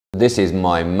This is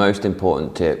my most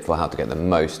important tip for how to get the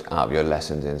most out of your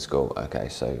lessons in school. Okay,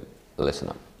 so listen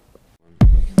up.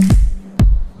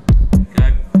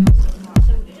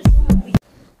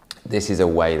 This is a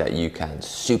way that you can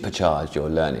supercharge your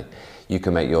learning. You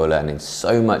can make your learning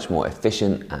so much more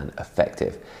efficient and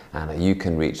effective, and you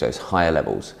can reach those higher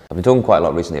levels. I've been talking quite a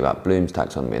lot recently about Bloom's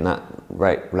taxonomy, and that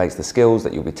relates to the skills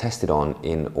that you'll be tested on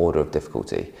in order of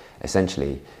difficulty.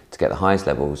 Essentially, to get the highest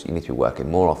levels, you need to be working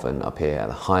more often up here at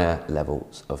the higher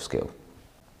levels of skill.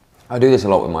 I do this a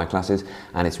lot with my classes,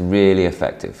 and it's really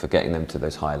effective for getting them to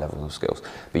those higher levels of skills.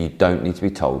 But you don't need to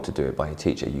be told to do it by your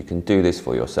teacher. You can do this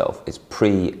for yourself. It's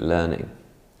pre-learning.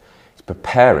 It's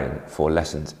preparing for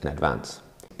lessons in advance.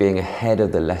 Being ahead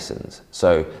of the lessons.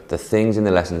 So the things in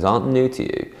the lessons aren't new to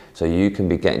you, so you can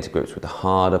be getting to grips with the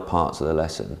harder parts of the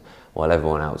lesson while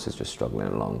everyone else is just struggling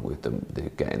along with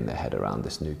getting their head around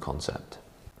this new concept.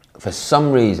 For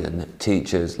some reason,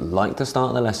 teachers like to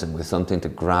start the lesson with something to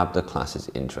grab the class's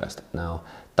interest. Now,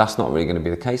 that's not really going to be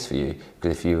the case for you,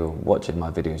 because if you were watching my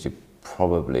videos, you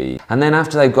probably... And then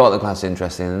after they've got the class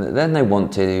interested, then they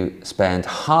want to spend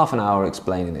half an hour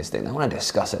explaining this thing. They want to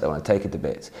discuss it, they want to take it to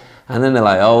bits. And then they're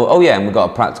like, oh yeah, and we've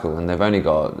got a practical, and they've only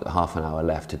got half an hour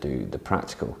left to do the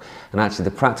practical. And actually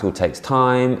the practical takes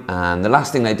time, and the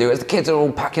last thing they do is the kids are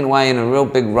all packing away in a real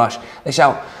big rush. They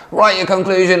shout, write your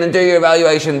conclusion and do your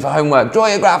evaluation for homework, draw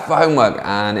your graph for homework,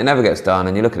 and it never gets done,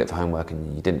 and you look at it for homework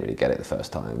and you didn't really get it the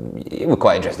first time. You were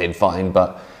quite interested, fine,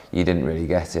 but you didn't really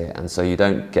get it, and so you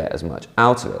don't get as much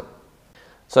out of it.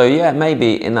 So yeah,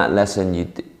 maybe in that lesson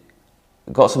you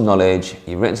got some knowledge,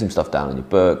 you've written some stuff down in your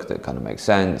book that kind of makes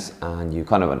sense, and you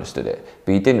kind of understood it,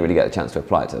 but you didn't really get a chance to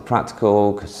apply it to the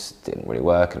practical because it didn't really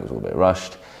work and it was all a bit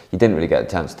rushed. You didn't really get a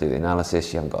chance to do the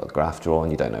analysis, you haven't got a graph drawn,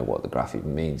 you don't know what the graph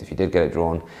even means if you did get it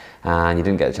drawn, and you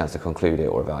didn't get a chance to conclude it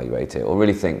or evaluate it or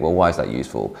really think, well, why is that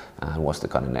useful and what's the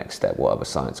kind of next step, what other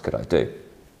science could I do?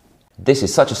 This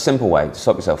is such a simple way to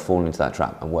stop yourself falling into that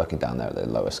trap and working down there at the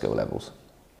lower skill levels.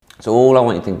 So all I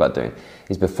want you to think about doing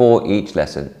is before each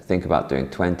lesson, think about doing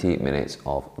 20 minutes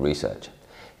of research.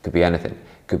 It could be anything.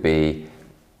 It could be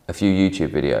a few YouTube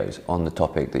videos on the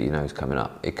topic that you know is coming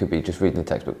up. It could be just reading the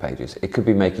textbook pages. It could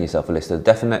be making yourself a list of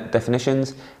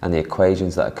definitions and the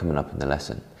equations that are coming up in the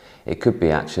lesson. It could be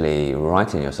actually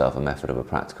writing yourself a method of a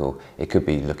practical. It could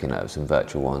be looking at some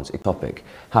virtual ones. A topic.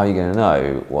 How are you going to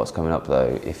know what's coming up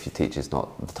though if your teacher's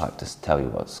not the type to tell you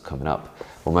what's coming up?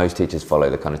 Well, most teachers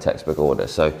follow the kind of textbook order.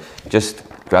 So just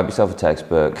grab yourself a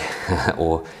textbook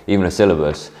or even a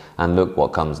syllabus and look what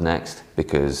comes next,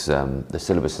 because the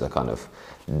syllabuses are kind of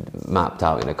mapped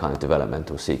out in a kind of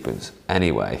developmental sequence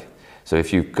anyway. So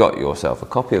if you've got yourself a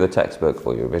copy of the textbook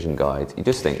or your revision guide, you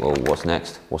just think, well, what's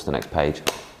next? What's the next page?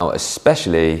 Now,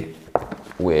 especially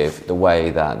with the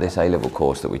way that this A-level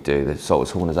course that we do, the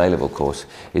Salters Horners A-level course,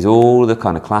 is all the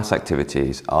kind of class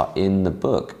activities are in the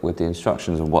book with the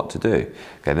instructions on what to do.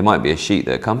 Okay, there might be a sheet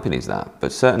that accompanies that,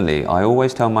 but certainly I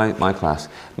always tell my class,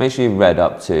 make sure you've read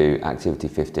up to activity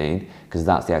 15, because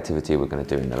that's the activity we're going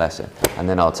to do in the lesson. And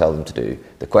then I'll tell them to do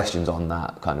the questions on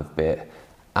that kind of bit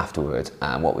afterwards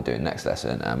and what we're doing next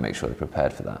lesson, and make sure they're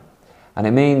prepared for that. And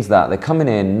it means that they're coming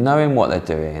in knowing what they're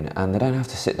doing, and they don't have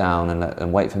to sit down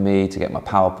and wait for me to get my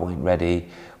PowerPoint ready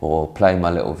or play my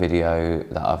little video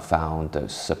that I've found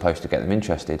that's supposed to get them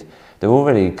interested. They're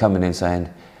already coming in saying,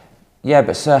 yeah,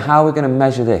 but sir, how are we going to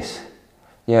measure this?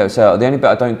 Yeah, so the only bit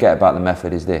I don't get about the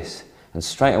method is this. And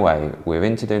straight away, we're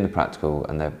into doing the practical,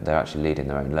 and they're actually leading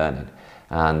their own learning.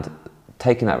 And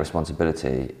taking that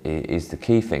responsibility is the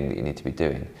key thing that you need to be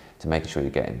doing to making sure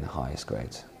you're getting the highest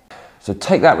grades. So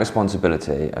take that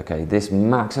responsibility, okay? This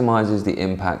maximizes the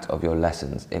impact of your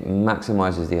lessons. It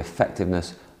maximizes the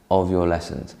effectiveness of your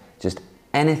lessons. Just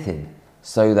anything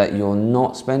so that you're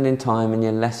not spending time in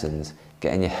your lessons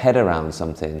getting your head around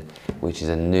something which is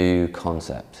a new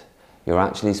concept. You're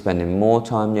actually spending more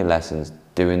time in your lessons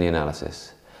doing the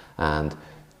analysis and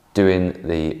doing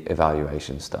the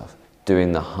evaluation stuff,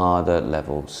 doing the harder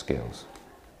level skills.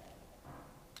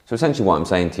 So essentially what I'm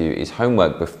saying to you is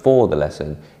homework before the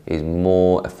lesson is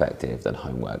more effective than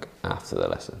homework after the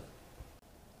lesson.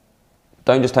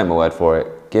 Don't just take my word for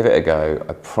it, give it a go.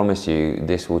 I promise you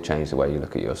this will change the way you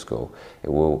look at your school. It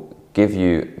will give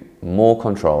you more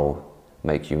control,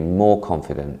 make you more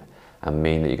confident, and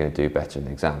mean that you're going to do better in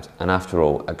the exams. And after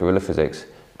all, at Guerrilla Physics,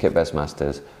 Kit Best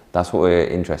Masters, that's what we're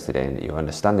interested in. You're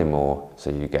understanding more,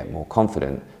 so you get more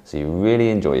confident, so you really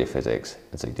enjoy your physics,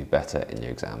 and so you do better in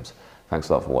your exams. Thanks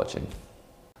a lot for watching.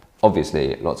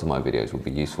 Obviously, lots of my videos will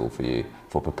be useful for you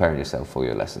for preparing yourself for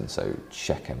your lessons, so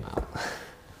check them out.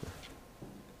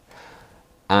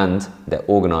 And they're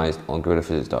organised on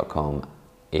gorillaphysics.com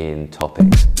in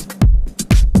topics.